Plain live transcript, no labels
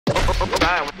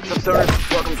Alright, what's up,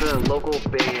 stoners? Welcome to the local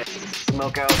band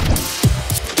Smokeout.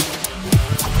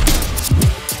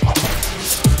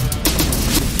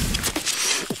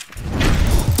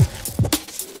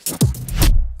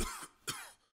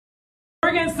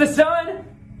 Against the sun,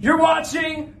 you're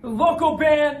watching the local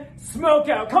band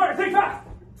Smokeout. Connor, take that!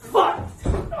 Fuck!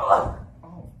 Oh,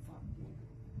 fuck.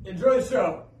 Enjoy the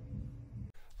show.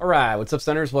 Alright, what's up,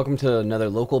 stoners? Welcome to another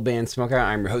local band Smokeout.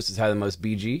 I'm your host, Tyler the Most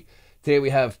BG. Today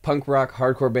we have punk rock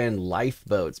hardcore band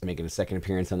Lifeboats making a second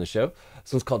appearance on the show.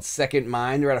 This one's called Second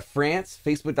Mind. They're out of France.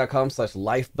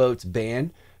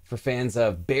 Facebook.com/lifeboatsband for fans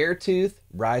of Beartooth,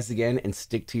 Rise Again, and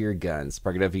Stick to Your Guns.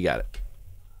 Spark it up if you got it.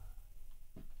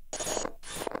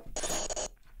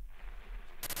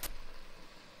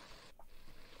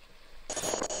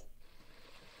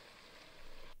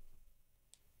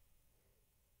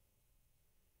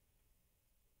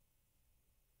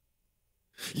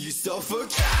 You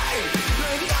suffocate,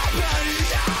 but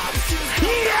nobody else.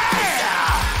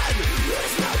 Yeah!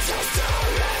 It's not just a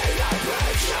way to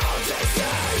break your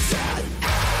decision.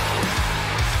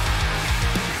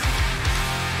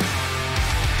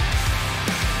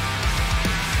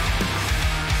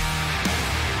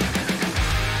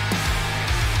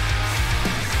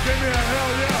 Give me a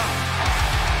hell yeah!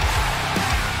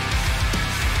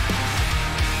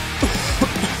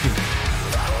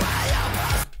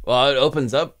 Well, it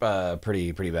opens up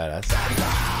pretty badass.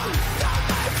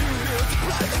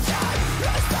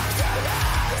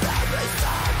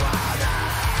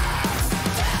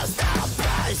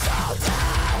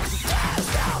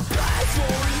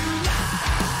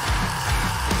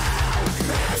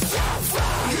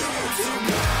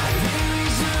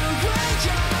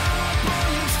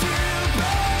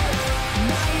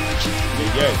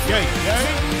 Yeah.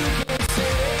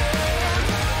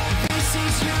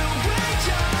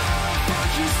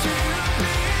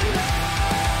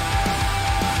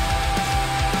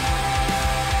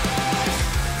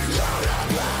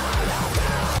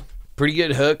 Pretty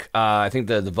good hook. I think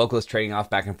the vocalists trading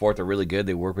off back and forth are really good.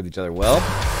 They work with each other well.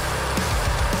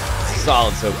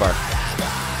 Solid so far.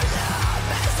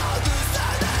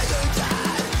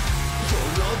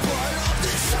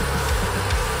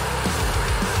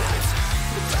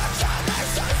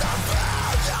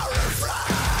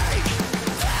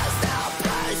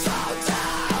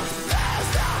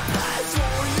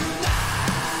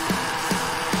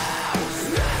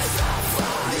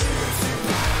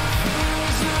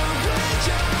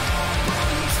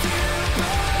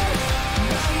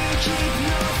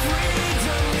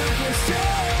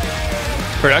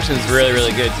 Production is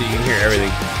really good, so you can hear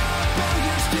everything.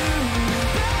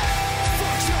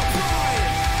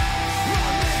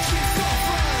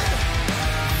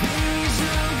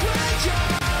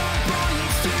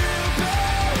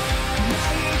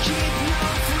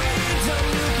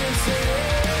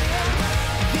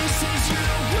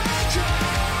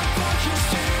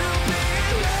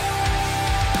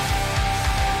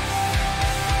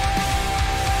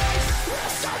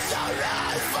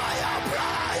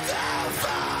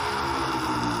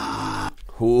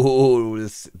 Ooh,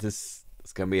 this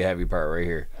is gonna be a heavy part right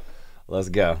here. Let's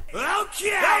go.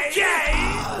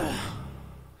 Okay.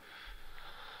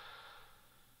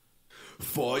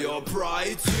 For your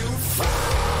pride to fall.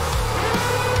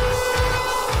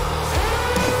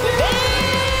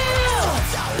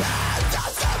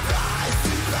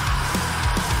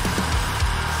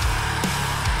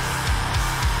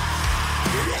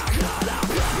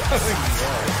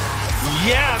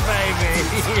 Yeah, baby.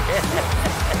 Yeah.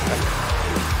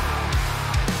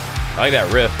 I like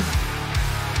that riff.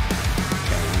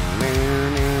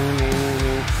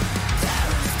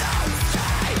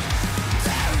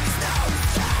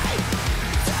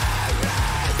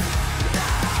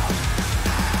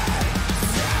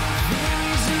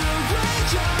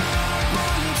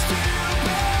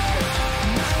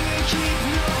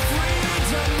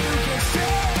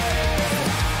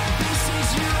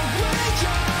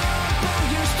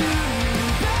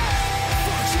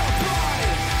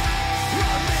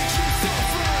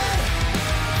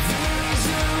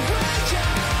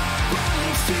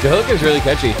 The hook is really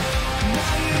catchy.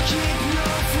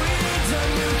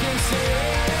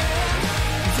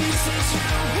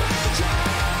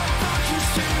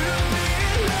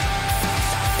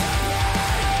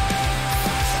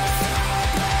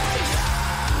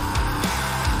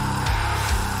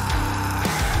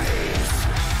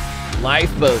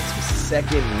 Lifeboats with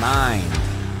Second Mind.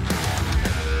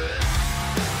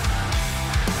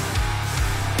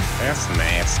 That's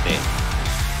nasty.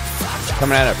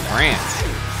 Coming out of France.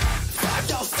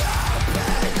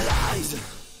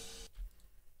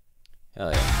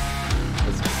 Hell yeah.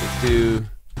 Let's do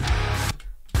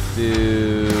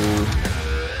do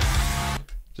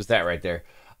just that right there.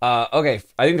 Okay,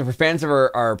 I think the fans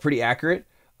are pretty accurate.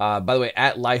 By the way,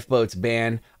 at Lifeboats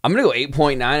Band, I'm gonna go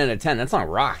 8.9 out of 10. That's not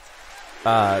rocked.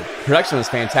 Production was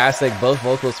fantastic. Both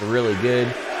vocals were really good.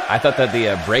 I thought that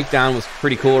the breakdown was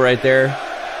pretty cool right there.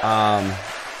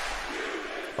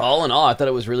 All in all, I thought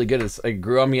it was really good. It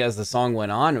grew on me as the song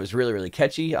went on. It was really, really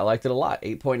catchy. I liked it a lot.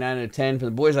 8.9 out of 10 from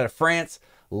the boys out of France.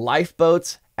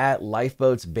 Lifeboats, at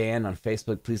Lifeboats Band on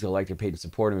Facebook. Please go like their page and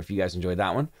support them if you guys enjoyed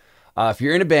that one. If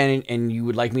you're in a band and you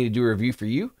would like me to do a review for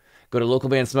you, go to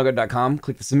localbandsmokeout.com,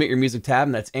 click the Submit Your Music tab,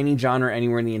 and that's any genre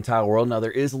anywhere in the entire world. Now,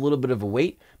 there is a little bit of a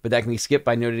wait, but that can be skipped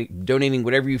by donating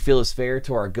whatever you feel is fair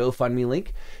to our GoFundMe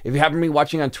link. If you happen to be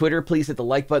watching on Twitter, please hit the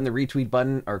like button, the retweet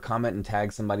button, or comment and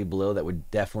tag somebody below that would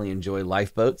definitely enjoy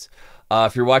Lifeboats.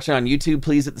 If you're watching on YouTube,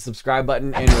 please hit the subscribe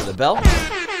button and or the bell,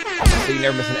 so you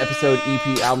never miss an episode, EP,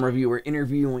 album review, or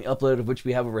interview when we upload, of which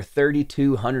we have over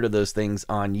 3,200 of those things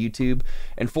on YouTube.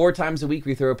 And 4 times a week,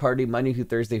 we throw a party Monday through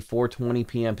Thursday, 4:20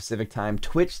 p.m. Pacific Time,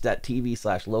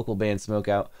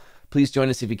 twitch.tv/localbandsmokeout. Please join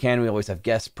us if you can. We always have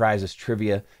guests, prizes,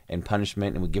 trivia, and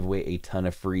punishment, and we give away a ton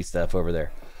of free stuff over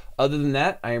there. Other than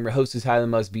that, I am your host who's higher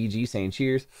than most, BG, saying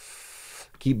cheers.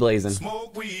 Keep blazing.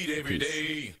 Smoke weed every Peace.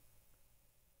 day.